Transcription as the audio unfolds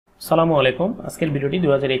আসসালামু আলাইকুম। আজকের ভিডিওটি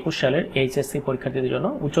 2021 সালের এইচএসসি পরীক্ষার্থীদের জন্য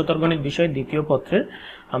উচ্চতর গণিত বিষয়ের দ্বিতীয় পত্রের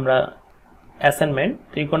আমরা অ্যাসাইনমেন্ট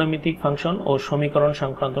ত্রিকোণমিতিক ফাংশন ও সমীকরণ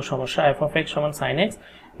সংক্রান্ত সমস্যা f of x সমান sin x,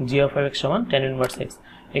 g of x সমান tan inverse x।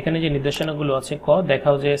 এখানে যে নির্দেশনাগুলো আছে, ক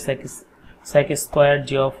দেখাও যে sec square g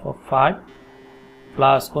of 5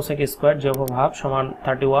 plus cosec square g of half সমান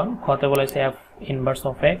 31। খতে বলা হয়েছে f inverse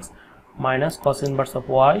of x minus cos inverse of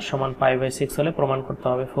y সমান π/6 হলে প্রমাণ করতে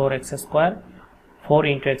হবে 4x square 4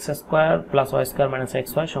 into x square plus y square minus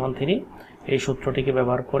xy সমান 3। এই সূত্রটিকে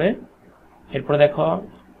ব্যবহার করে এরপর দেখো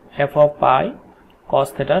f of pi cos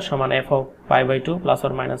theta সমান f of pi/2 plus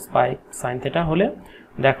or minus pi sin theta হলে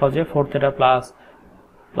দেখো যে 4 theta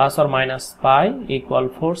plus or minus pi equal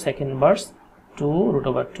 4 sec inverse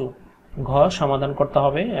 2√2। ঘ সমাধান করতে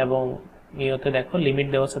হবে এবং নিয়তে দেখো লিমিট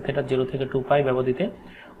দেওয়া আছে theta 0 থেকে 2 pi ব্যবধিতে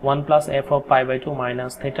 1 plus f of pi/2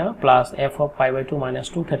 minus theta plus f of pi/2 minus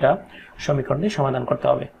 2 theta সমীকরণটি সমাধান করতে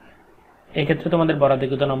হবে। এই ক্ষেত্রে তোমাদের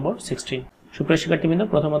বরাদ্দকৃত নম্বর 16। সুপ্রিয় শিক্ষার্থীবৃন্দ,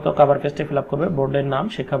 প্রথমত কভার পেজটি ফিল আপ করবে। বোর্ডের নাম,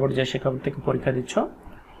 শিক্ষা বোর্ড যে শিক্ষা বোর্ড থেকে পরীক্ষা দিচ্ছ,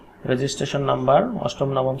 রেজিস্ট্রেশন নাম্বার অষ্টম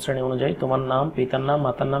নবম শ্রেণী অনুযায়ী তোমার নাম, পিতার নাম,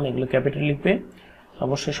 মাতার নাম এগুলো ক্যাপিটাল লিখবে।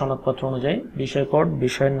 অবশ্যই সনদপত্র অনুযায়ী বিষয় কোড,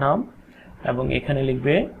 বিষয়ের নাম এবং এখানে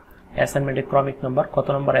লিখবে অ্যাসাইনমেন্টের ক্রমিক নম্বর, কত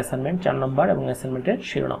নম্বর অ্যাসাইনমেন্ট, 4 নম্বর এবং অ্যাসাইনমেন্টের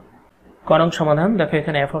শিরোনাম। ক নং সমাধান দেখো,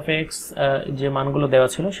 এখানে f of x যে মানগুলো দেওয়া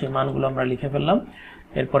ছিল সেই মানগুলো আমরা লিখে ফেললাম।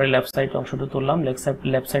 এরপরে লেফট সাইড অংশটা তুললাম।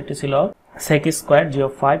 লেফট সাইডটি ছিল sec square g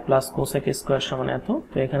of 5 plus cosec square সমান এত।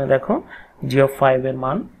 তো এখানে দেখো g of 5 এর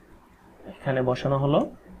মান এখানে বসানো হলো।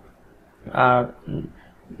 আর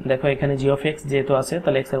দেখো এখানে g of x যেহেতু আছে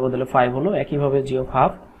তাহলে x এর বদলে 5 হলো। একইভাবে g of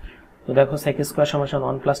half, তো দেখো sec স্কয়ার সমান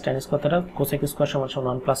 1 plus tan square theta, cosec square সমান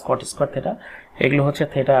 1 প্লাস cot স্কয়ার থিটা, এগুলো হচ্ছে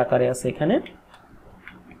থিটা আকারে আছে এখানে।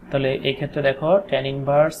 তাহলে এই ক্ষেত্রে দেখো tan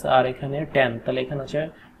ইনভার্স আর এখানে tan, তাহলে এখানে হচ্ছে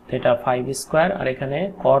থিটা 5 স্কয়ার আর এখানে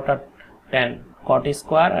cot আর tan cot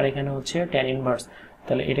স্কয়ার আর এখানে হচ্ছে tan ইনভার্স।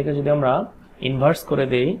 তাহলে এটাকে যদি আমরা ইনভার্স করে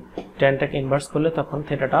দেই, tanটাকে ইনভার্স করলে তখন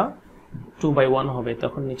থিটাটা 2/1 হবে।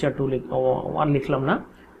 তখন নিচে 1 লিখলাম না।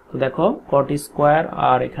 তো দেখো cot স্কয়ার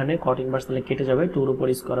আর এখানে cot ইনভার্স তাহলে কেটে যাবে, 2 এর উপর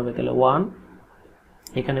স্কয়ার হবে, তাহলে 1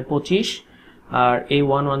 এখানে 25 আর এই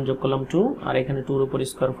 1 যোগ করলাম 2 আর এখানে 2 এর উপর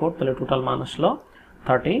স্কয়ার 4, তাহলে টোটাল মান আসলো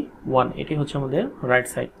 31। এটি হচ্ছে আমাদের রাইট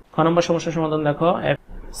সাইড। খ নম্বর সমস্যার সমাধান দেখো,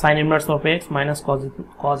 sin inverse of x minus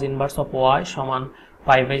cos inverse of y সমান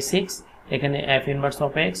π/6। এখানে f ইনভার্স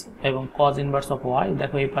অফ x এবং cos ইনভার্স অফ y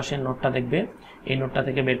দেখো এই পাশের নোটটা দেখবে, এই নোটটা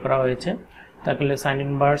থেকে বের করা হয়েছে। তাহলে sin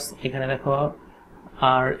ইনভার্স এখানে দেখো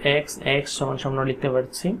আর x সমান লিখতে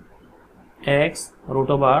পারছি x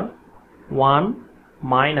 √1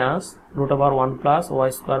 minus √1 plus y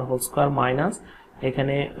square whole square minus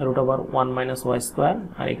এখানে √1 মাইনাস y স্কয়ার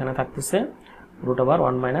আর এখানে থাকতেছে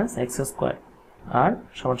 √1 মাইনাস x স্কয়ার আর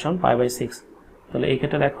সমান π/6। তাহলে এই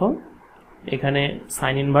ক্ষেত্রে দেখো এখানে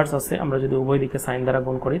sin ইনভার্স আছে, আমরা যদি উভয় দিকে sin দ্বারা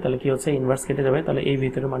গুণ করি তাহলে কি হচ্ছে ইনভার্স কেটে যাবে, তাহলে এই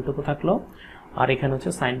ভিতরে মানটুকু থাকলো আর এখানে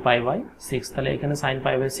হচ্ছে sin π/6। তাহলে এখানে sin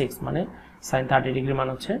π/6 মানে sin 30 ডিগ্রি মান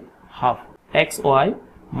হচ্ছে half. xy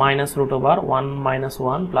minus √1 minus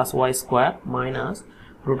 1 plus y square minus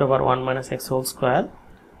 √1 minus x whole square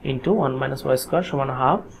into 1 minus y square সমান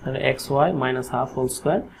হাফ। তাহলে xy minus half whole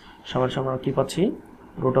square সমান কি পাচ্ছি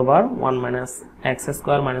 √1 minus x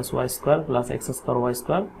square minus y square plus x square y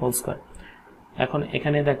square whole square. এখন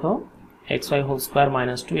এখানে দেখো xy whole square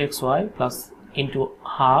minus 2xy plus into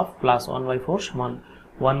half plus 1/4 সমান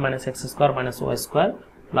 1 minus x square minus y square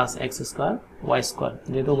plus x square y square.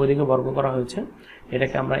 যেহেতু উভয়দিকে বর্গ করা হয়েছে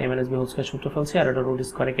এটাকে আমরা a - b হোল স্কয়ার সূত্র ফেলছি আর এটা রুট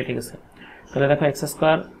স্কয়ারে কেটে গেছে। তাহলে দেখো x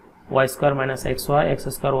square y square minus xy x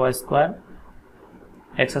square y square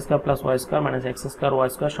x square plus y square minus x square y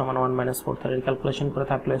square সমান 1 মাইনাস 4। তাহলে ক্যালকুলেশন করে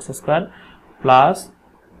থাকলো x square plus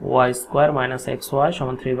y square minus xy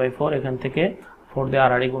সমান 3/4। এখান থেকে 4 দিয়ে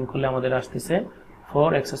আর গুণ করলে আমাদের আসতেছে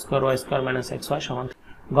 4x square y square minus xy সমান।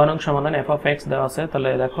 গ নং সমাধান f of x দেওয়া আছে, তাহলে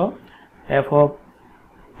দেখো f of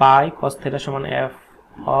pi cos theta সমান f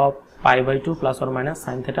of pi/2 plus or minus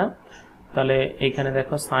sin theta। তাহলে এইখানে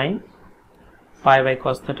দেখো sin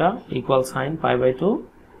pi/cos theta equal sin pi/2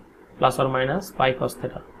 plus or minus pi cos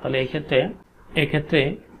theta। তাহলে এই ক্ষেত্রে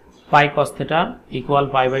pi cos theta equal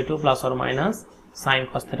pi/2 plus or minus sin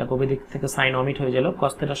cos theta। কবি দিক থেকে sin omit হয়ে গেল,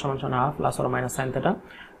 cos theta সমান half plus or minus sin theta।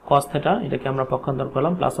 cos theta এটাকে আমরা পক্ষান্তর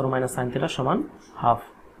করলাম plus or minus sin theta সমান half.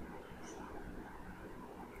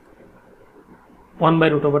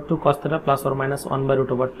 1/√2 cos theta plus or minus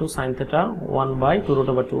 1/√2 sin theta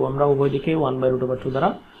 1/2√2। আমরা উভয় দিকে 1/√2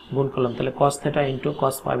 দ্বারা গুণ করলাম, তাহলে cos theta into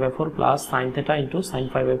cos π/4 plus sin theta into sin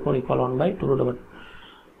π/4 equal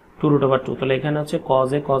 1/2√2। তাহলে এখানে হচ্ছে cos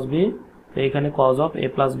a cos b, তো এখানে cos of a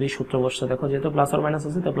plus b সূত্র বসছে। দেখো যেহেতু প্লাস অর মাইনাস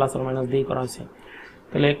আছে তো প্লাস অর মাইনাস দিয়ে করা হয়েছে।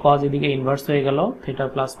 তাহলে cos এদিকে ইনভার্স হয়ে গেল থিটা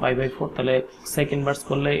প্লাস পাই বাই 4, তাহলে সেক ইনভার্স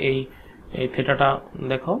করলে এই থিটাটা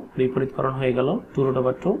দেখো বিপরীতকরণ হয়ে গেল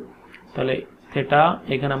 2√2। তাহলে থিটা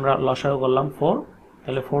এখানে আমরা লসাগু করলাম 4,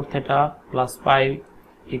 তাহলে 4 থিটা প্লাস পাই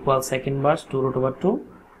ইকুয়াল সেক ইনভার্স 2√2।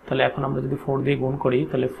 তাহলে এখন আমরা যদি 4 দিয়ে গুণ করি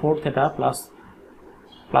তাহলে 4 থিটা প্লাস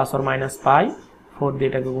অর মাইনাস পাই 4 দিয়ে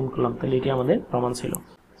এটাকে গুণ করলাম, তাহলে এটি আমাদের প্রমাণ ছিল।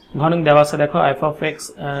 ঘনক দেওয়া আছে দেখো f of x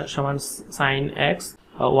সমান sin x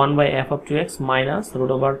 1 by f of 2x minus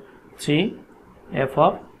 √3 f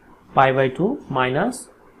of pi by 2 minus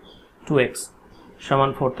 2x সমান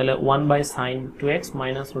 4, তাহলে 1 by sin 2x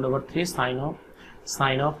minus √3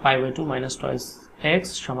 sin of pi by 2 minus 2x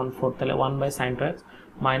সমান 4, তাহলে 1 by sin 2x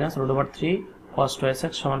minus √3 cos 2x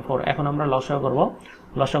সমান 4। এখন আমরা লসাগু করব,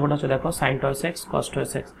 লসাগুটা হচ্ছে দেখো sin 2x cos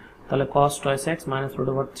 2x, তাহলে cos 2x minus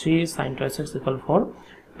 √3 sin 2x equal 4।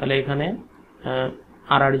 তাহলে এখানে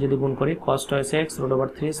আর যদি গুণ করি cos 2x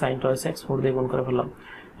 √3 sin 2x 4 দিয়ে গুণ করে ফেললাম,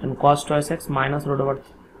 cos 2x minus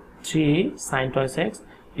 √3 sin 2x,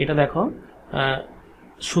 এটা দেখো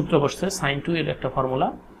সূত্র বসছে sin 2 এর একটা ফর্মুলা।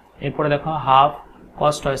 এরপরে দেখো half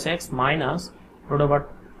cos 2x minus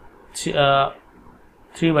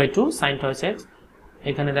 √3/2 sin 2x,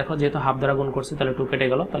 এখানে দেখো যেহেতু হাফ দ্বারা গুণ করছি তাহলে 2 কেটে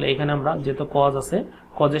গেল, তাহলে এখানে আমরা যেহেতু cos আছে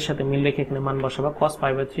cos এর সাথে মিল রেখে এখানে মান বসাবো cos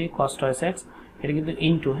pi by 3 cos 2x, এটা কিন্তু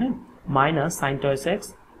ইনটু হ্যাঁ minus sin 2x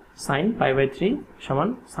sin pi by 3 সমান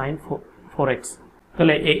sin 4x।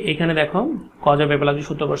 তাহলে এখানে দেখো cos এর বেলাজি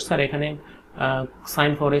সূত্র বসছে, আর এখানে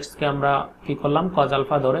sin 4x কে আমরা কি করলাম cos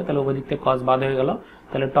আলফা ধরে, তাহলে উভয় দিক থেকে cos বাদ হয়ে গেল,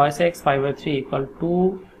 তাহলে 2x pi by 3 equal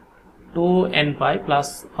 2n pi plus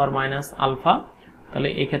or minus alpha. তাহলে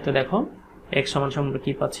এই ক্ষেত্রে দেখো x সমান আমরা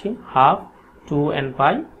কি পাচ্ছি half 2n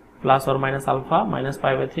pi plus or minus alpha minus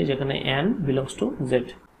pi by 3, যেখানে n বিলংস টু z।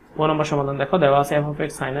 1 নম্বর সমাধান দেখো দেওয়া আছে f of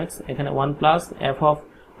x sin x, এখানে 1 plus f of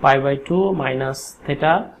pi by 2 minus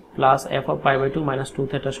theta plus f of pi by 2 minus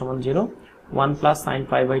 2 theta সমান 0, 1 plus sin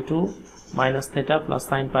pi by 2 minus theta plus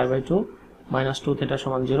sin pi by 2 minus 2 theta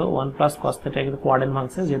সমান 0, 1 plus cos theta এখানে quadrant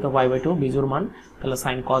ভাঙছে যেহেতু pi by 2 বিজোড় মান, তাহলে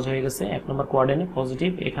sin cos হয়ে গেছে 1 নম্বর কোয়াড্রেন্টে পজিটিভ,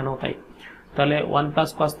 এখানেও তাই। তাহলে 1 plus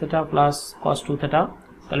cos theta plus cos 2 theta,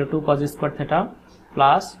 তাহলে 2 cos square theta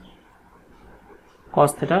plus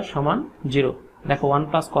cos theta সমান 0। দেখো 1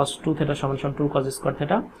 প্লাস cos 2 থিটা সমান 2 cos স্কয়ার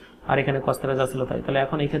থিটা, আর এখানে cos থিটা যা ছিল তাই। তাহলে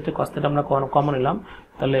এখন এই ক্ষেত্রে cos থিটা আমরা কমন নিলাম,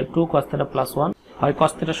 তাহলে 2 cos থিটা প্লাস 1 হয়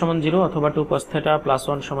cos থিটা সমান 0 অথবা 2 cos থিটা প্লাস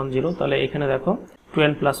 1 সমান 0। তাহলে এখানে দেখো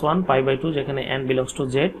 2n প্লাস 1 pi by 2, যেখানে n belongs to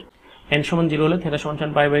z, n সমান 0 হলে থিটা সমান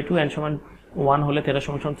pi by 2, n সমান 1 হলে থিটা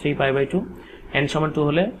সমান 3 pi by 2, n সমান 2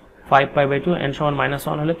 হলে 5 pi by 2, n সমান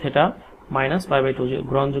 -1 হলে থিটা মাইনাস pi by 2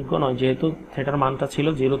 গ্রহণযোগ্য নয়, যেহেতু থিটার মানটা ছিল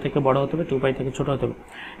 0 থেকে বড় হতে হবে 2 pi থেকে ছোট হতে হবে।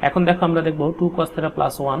 এখন দেখো আমরা দেখব 2 cos থিটা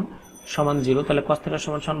প্লাস 1 সমান 0, তাহলে cos থিটা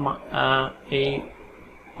সমান এই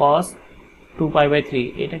cos 2 pi by 3,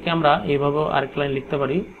 এটাকে আমরা এইভাবে আরেকটা লাইন লিখতে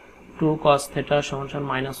পারি 2 cos থিটা সমান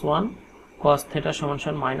 -1 cos থিটা সমান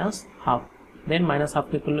minus half, than minus half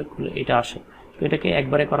কে করলে এটা আসে, তো এটাকে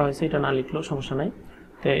একবারে করা হয়েছে, এটা না লিখলেও সমস্যা নাই।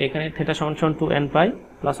 তো এখানে থিটা সমান 2n pi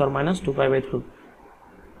plus or minus 2 pi by 3,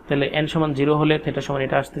 তাহলে n সমান 0 হলে থিটা সমান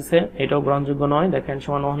এটা আসতেছে, এটাও গ্রহণযোগ্য নয়। দেখো n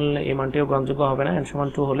সমান 1 হলে এই মানটিও গ্রহণযোগ্য হবে না, n সমান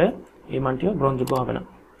 2 হলে এই মানটিও গ্রহণযোগ্য হবে না।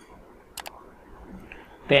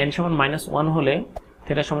 তো n সমান -1 হলে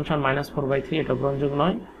থিটা সমান -4/3, এটা গ্রহণযোগ্য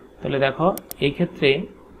নয়। তাহলে দেখো এই ক্ষেত্রে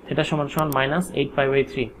থিটা সমান -8 pi by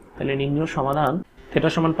 3, তাহলে নির্ণয় সমাধান থিটা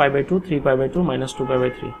সমান pi by 2 3 pi by 2 -2 pi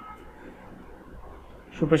by 3।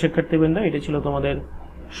 সুপ্রিয় শিক্ষার্থীবৃন্দ, এটি ছিল তোমাদের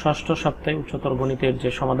ষষ্ঠ সপ্তাহে উচ্চতর গণিতের যে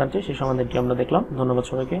সমাধানটি, সেই সমাধানটি আমরা দেখলাম। ধন্যবাদ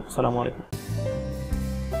সবাইকে, আসসালামু আলাইকুম।